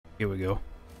Here we go.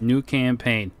 New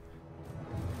campaign.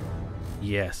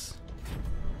 Yes.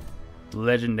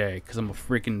 Legendary, because I'm a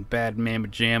freaking bad man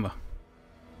pajama.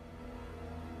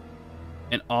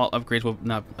 And all upgrades will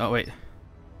not... Oh, wait.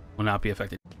 Will not be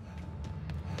affected.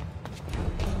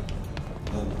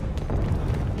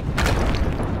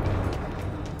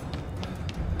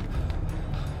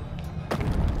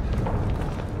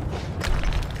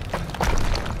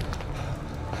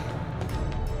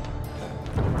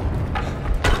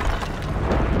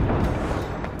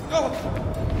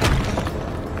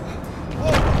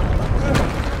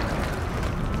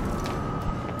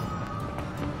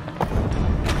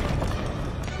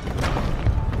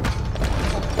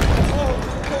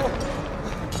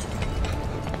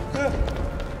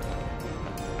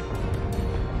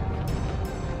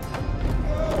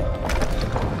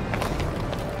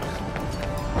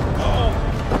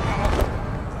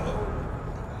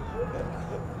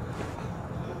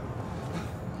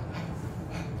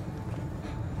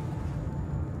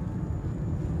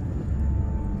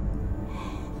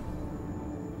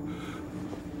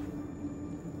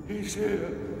 He's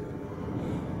here.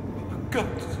 God,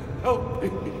 help me.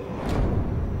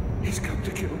 He's come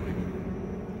to kill me.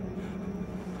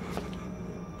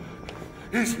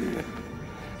 He's here.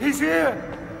 He's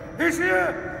here. He's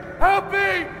here. Help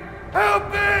me. Help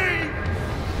me.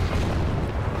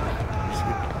 He's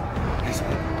here. He's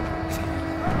here. He's here.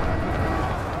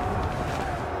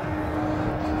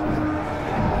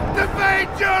 Defeat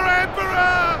your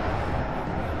emperor!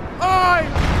 I,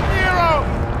 Nero,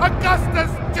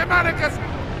 Augustus Germanicus,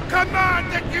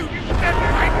 command that you defeat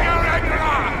your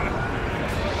emperor!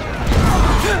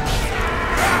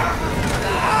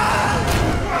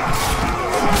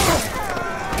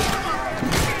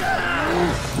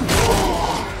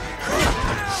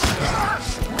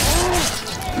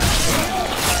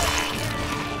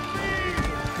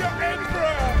 Your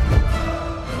emperor!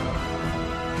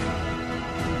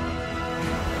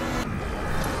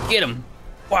 Get him!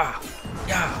 Wow!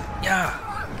 Yeah! Yeah!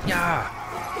 Yeah!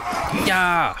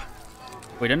 Yeah!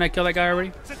 Wait, didn't I kill that guy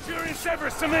already? Centurion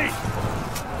Severus to me!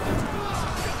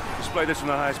 Display this from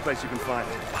the highest place you can find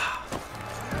it.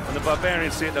 When the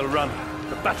barbarians see it, they'll run.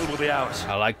 The battle will be ours.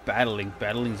 I like battling.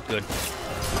 Battling's good.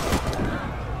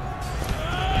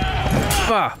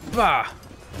 Bah! Bah!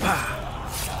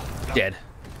 Bah! Dead.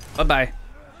 Bye-bye.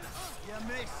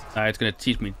 Alright, it's gonna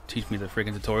teach me the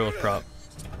freaking tutorial prop.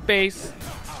 Base!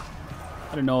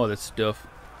 I don't know all this stuff.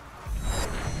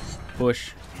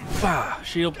 Push. Bah!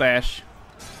 Shield bash.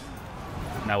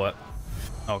 Now what?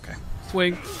 Okay.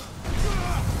 Swing.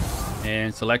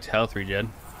 And select health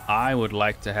regen. I would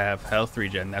like to have health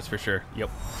regen, that's for sure. Yep.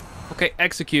 Okay,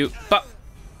 execute. Bah!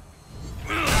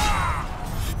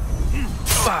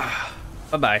 Bah!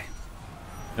 Bye-bye.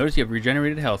 Notice you have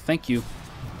regenerated health. Thank you.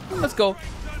 Let's go.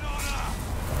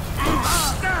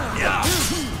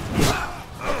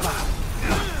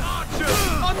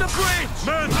 On the bridge!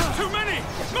 Man, there's too many!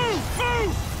 Move!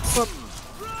 Move!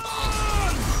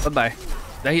 Bye-bye.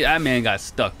 That man got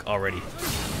stuck already.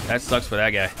 That sucks for that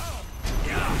guy.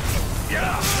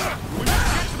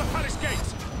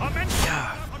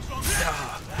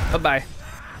 Bye-bye.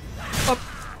 Up.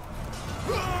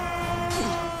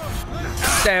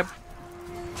 Stab.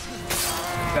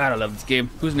 God, I love this game.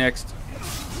 Who's next?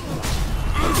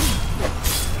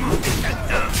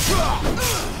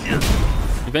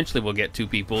 Eventually we'll get two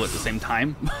people at the same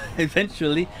time.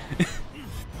 Eventually.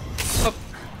 Up.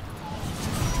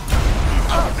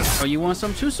 Oh, you want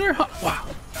some too, sir? Huh. Wow.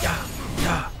 Yeah.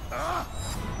 Yeah.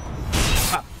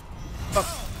 Up.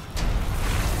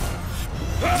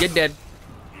 You're dead.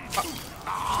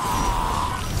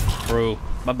 Bro.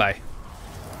 Bye-bye.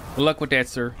 Good luck with that,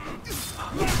 sir.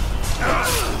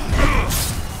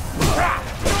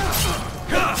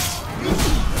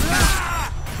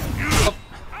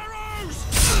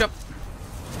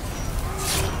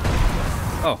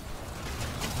 Oh.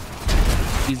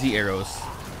 Easy arrows.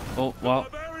 Oh, well.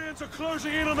 Barbarians are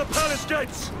closing in on the palace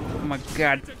gates. Oh my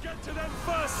god. To get to them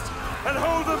first and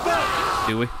hold them back.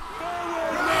 Do we?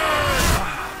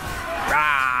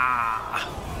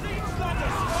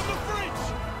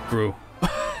 Brew.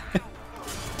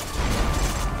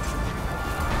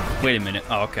 Wait a minute.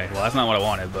 Oh, okay. Well, that's not what I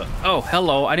wanted, but... Oh,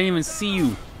 hello. I didn't even see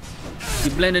you.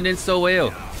 You blended in so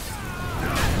well.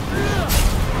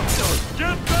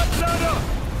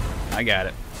 I got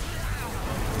it.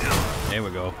 There we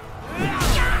go.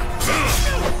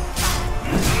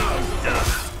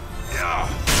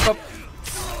 Oh.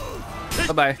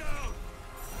 Bye-bye.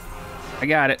 I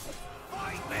got it.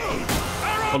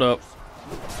 Hold up.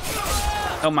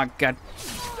 Oh my god.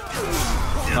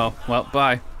 Oh, well,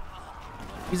 bye.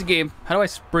 Easy game. How do I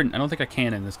sprint? I don't think I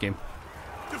can in this game.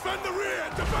 Defend the rear!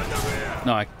 Defend the rear!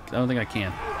 No, I don't think I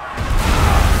can.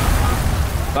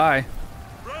 Bye.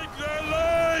 Break their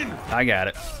lane! I got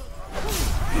it.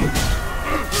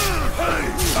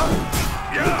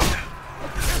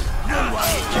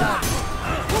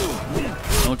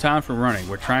 No time for running.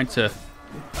 We're trying to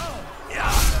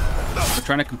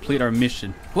complete our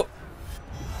mission. Whoa.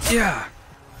 Yeah.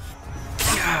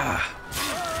 Yeah.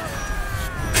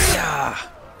 Yeah.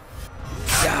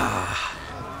 Yeah.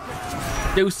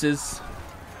 Deuces.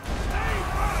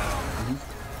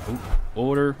 Ooh,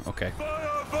 order. Okay.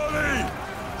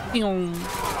 I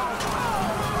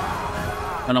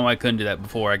don't know why I couldn't do that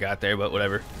before I got there, but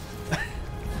whatever.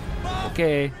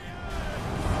 Okay.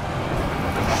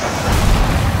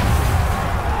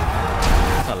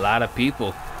 That's a lot of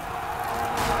people.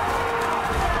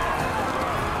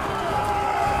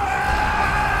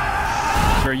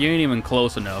 Sir, you ain't even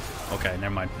close enough. Okay,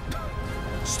 never mind.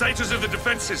 Status of the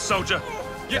defenses, soldier.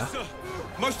 Yes, sir.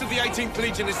 Most of the 18th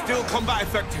Legion is still combat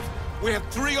effective. We have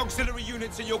 3 auxiliary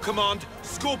units at your command,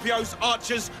 Scorpios,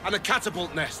 Archers, and a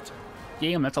catapult nest.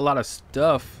 Damn, that's a lot of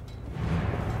stuff.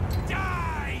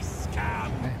 Die,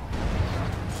 scum! Okay.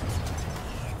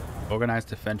 Organized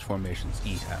defense formations.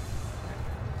 EHAP.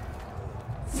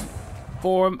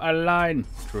 Form a line.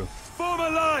 True. Form a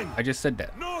line! I just said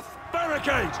that. North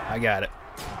barricade! I got it.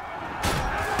 We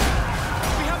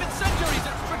have incendiaries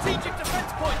at strategic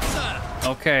defense points, sir.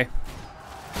 Okay.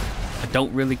 I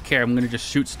don't really care. I'm gonna just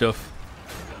shoot stuff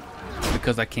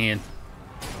because I can.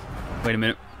 Wait a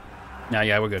minute. Nah,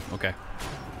 yeah, we're good. Okay.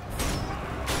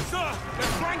 Sir,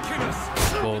 they're flanking us!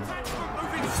 Well,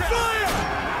 Moving fire!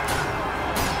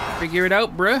 figure it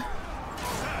out, bruh.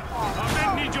 Our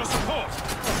men need your support!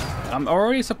 I'm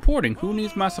already supporting. Who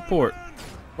needs my support?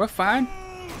 We're fine.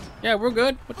 Yeah, we're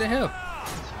good. What the hell?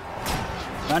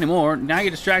 Not anymore. Now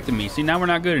you distracted me. See, now we're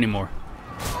not good anymore.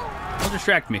 Don't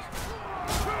distract me.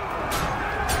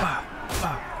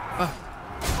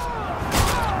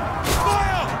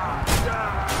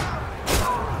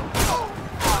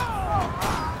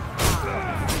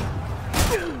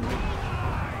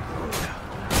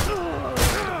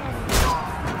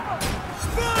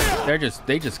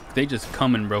 They just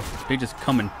coming, bro. They just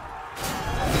coming.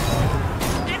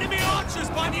 Enemy archers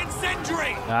by the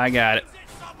incendiary. I got it.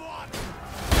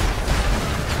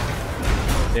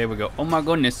 There we go. Oh my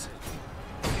goodness.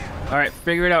 All right,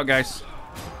 figure it out, guys.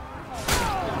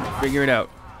 Figure it out.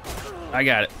 I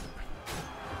got it.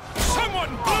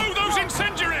 Someone blow those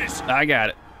incendiaries! I got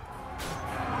it.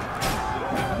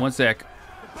 One sec.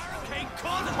 Barricade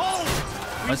can't hold.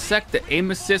 One sec. The aim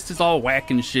assist is all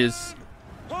whack and shiz.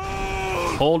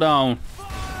 Hold on.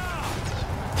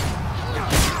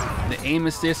 The aim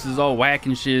assist is all whack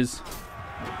and shiz.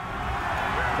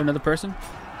 Another person?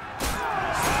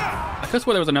 I could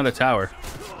swear there was another tower.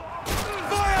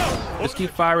 Just keep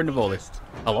firing the volley.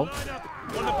 Hello? On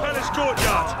the palace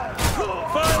courtyard!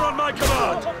 Fire on my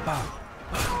command!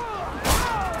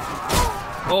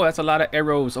 Oh, that's a lot of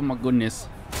arrows. Oh my goodness.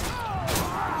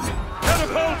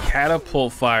 Catapult!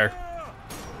 Catapult fire.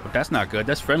 But that's not good.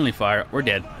 That's friendly fire. We're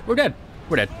dead. We're dead.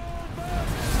 We're dead.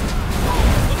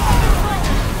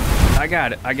 I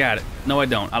got it. I got it. No, I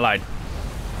don't. I lied.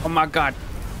 Oh my god.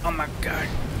 Oh my god.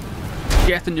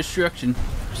 Death and destruction.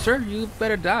 Sir, you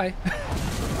better die.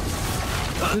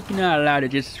 You're not allowed to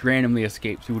just randomly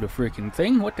escape through the freaking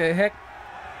thing. What the heck?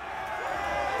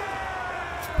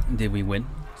 Did we win?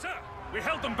 Sir, we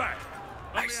held them back.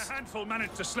 Only Nice. a handful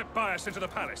managed to slip by us into the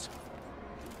palace.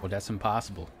 Well, that's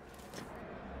impossible.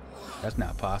 That's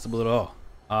not possible at all.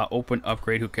 Open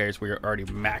upgrade. Who cares? We're already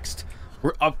maxed.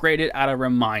 We're upgraded out of our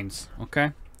minds.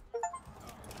 Okay.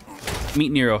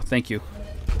 Meet Nero. Thank you.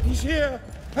 He's here!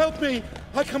 Help me!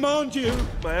 I command you!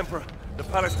 My Emperor, the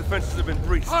palace defenses have been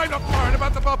breached. I'm not worried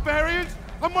about the barbarians!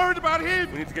 I'm worried about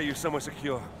him! We need to get you somewhere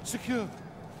secure. Secure.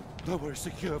 Nowhere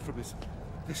secure from this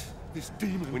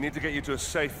demon. We need to get you to a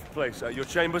safe place. Your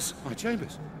chambers? My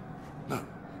chambers? No.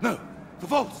 No. The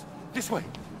vaults! This way!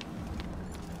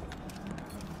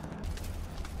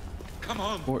 Come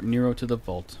on! Port Nero to the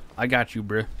vault. I got you,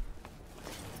 bruh.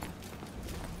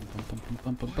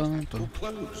 All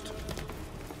closed.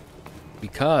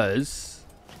 Because...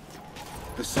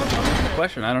 There's someone.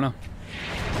 Question, I don't know.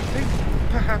 Think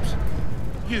perhaps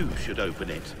you should open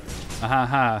it. Ha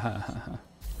ha ha.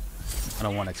 I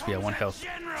don't want XP, I want health.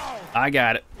 I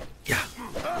got it. Yeah.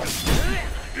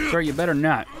 Sir, you better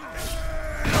not.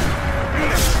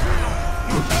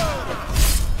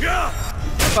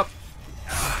 Up.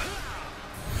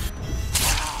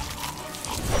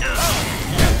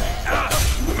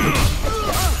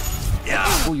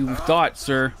 Oh, you thought,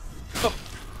 sir. Oh.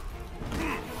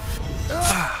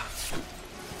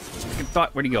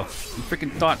 thought. Where'd he go? You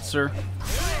freaking thought, sir.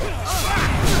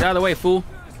 Get out of the way, fool.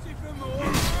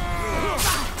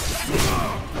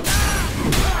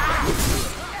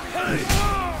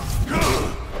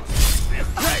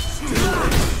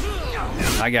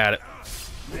 I got it.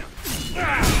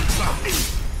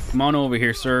 Come on over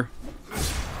here, sir.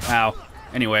 Ow.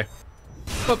 Anyway.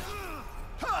 Boop.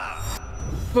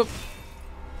 Boop.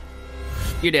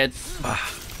 You're dead.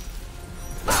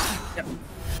 Yep.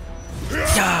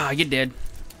 Yeah, you're dead.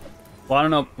 Well, I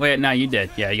don't know. Wait, nah, you're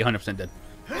dead. Yeah, you're 100% dead.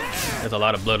 There's a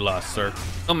lot of blood loss, sir.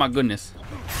 Oh my goodness.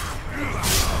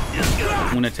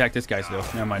 I'm gonna attack this guy still.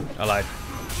 Never mind. I lied.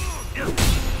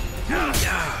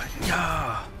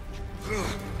 Yeah.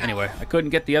 Anyway, I couldn't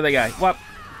get the other guy. What?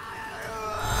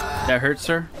 That hurt,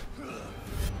 sir?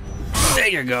 There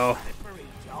you go.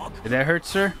 Did that hurt,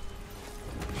 sir?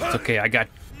 It's okay. I got.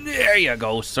 There you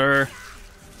go, sir.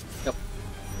 Yep.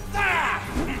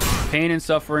 Pain and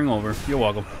suffering over. You're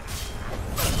welcome.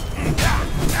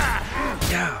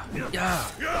 Yeah.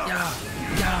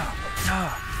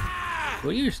 What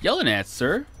are you yelling at,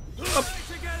 sir? Up.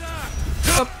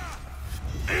 Up.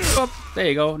 Up. There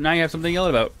you go. Now you have something to yell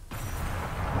about.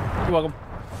 You're welcome.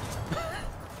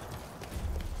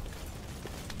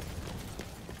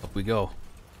 Up we go.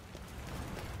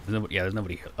 There's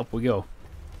nobody here. Up we go.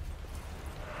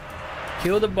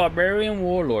 Kill the barbarian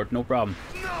warlord. No problem.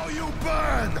 No, you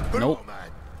burn! Nope.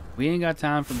 We ain't got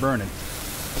time for burning.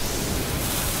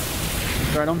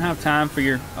 Sir, I don't have time for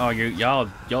your... Oh, y'all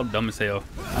dumb as hell.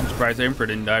 I'm surprised the Emperor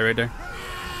didn't die right there.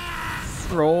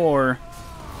 Roar.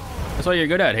 That's all you're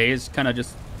good at, Hayes. Kind of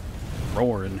just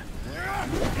roaring.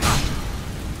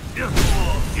 You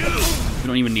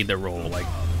don't even need the roll, like...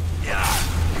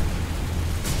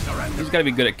 He's got to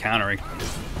be good at countering.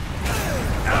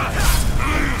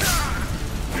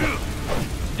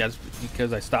 That's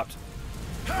because I stopped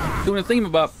doing a theme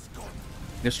about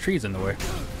there's trees in the way.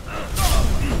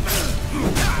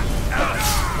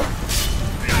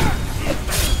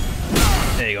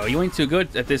 There you go. You ain't too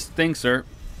good at this thing, sir.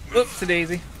 Oops, a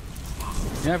daisy.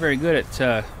 You're not very good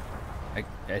at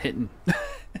hitting.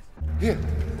 Here,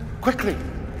 quickly.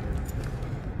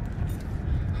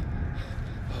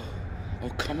 Oh,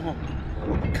 come on.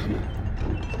 Come on.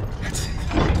 That's it.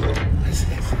 That's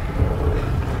it.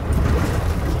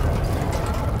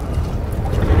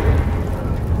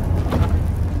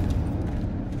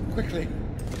 Quickly.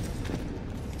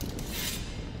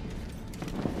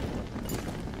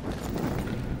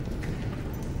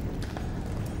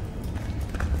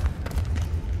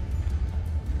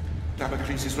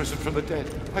 Damocles is risen from the dead.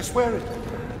 I swear it.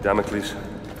 Damocles?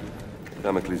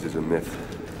 Damocles is a myth.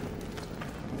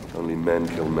 Only men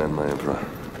kill men, my Emperor.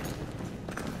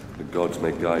 The gods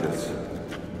may guide us.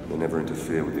 They never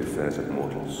interfere with the affairs of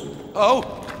mortals.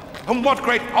 Oh? And what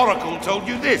great oracle told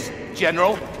you this,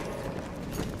 General?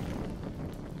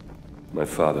 My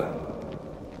father.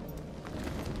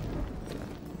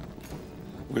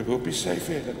 We will be safe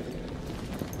here.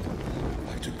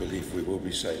 I do believe we will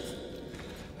be safe.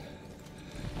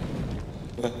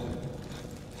 Well,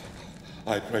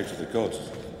 I pray to the gods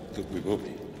that we will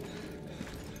be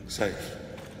safe.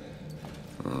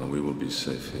 We will be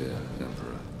safe here,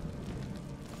 Emperor.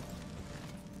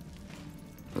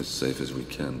 As safe as we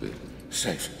can be.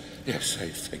 Safe? Yes,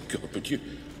 safe, thank God. But you...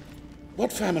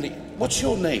 What family... What's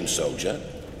your name, soldier?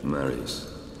 Ryes.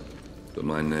 But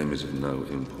my name is of no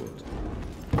import.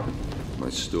 My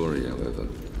story, however,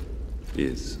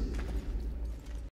 is.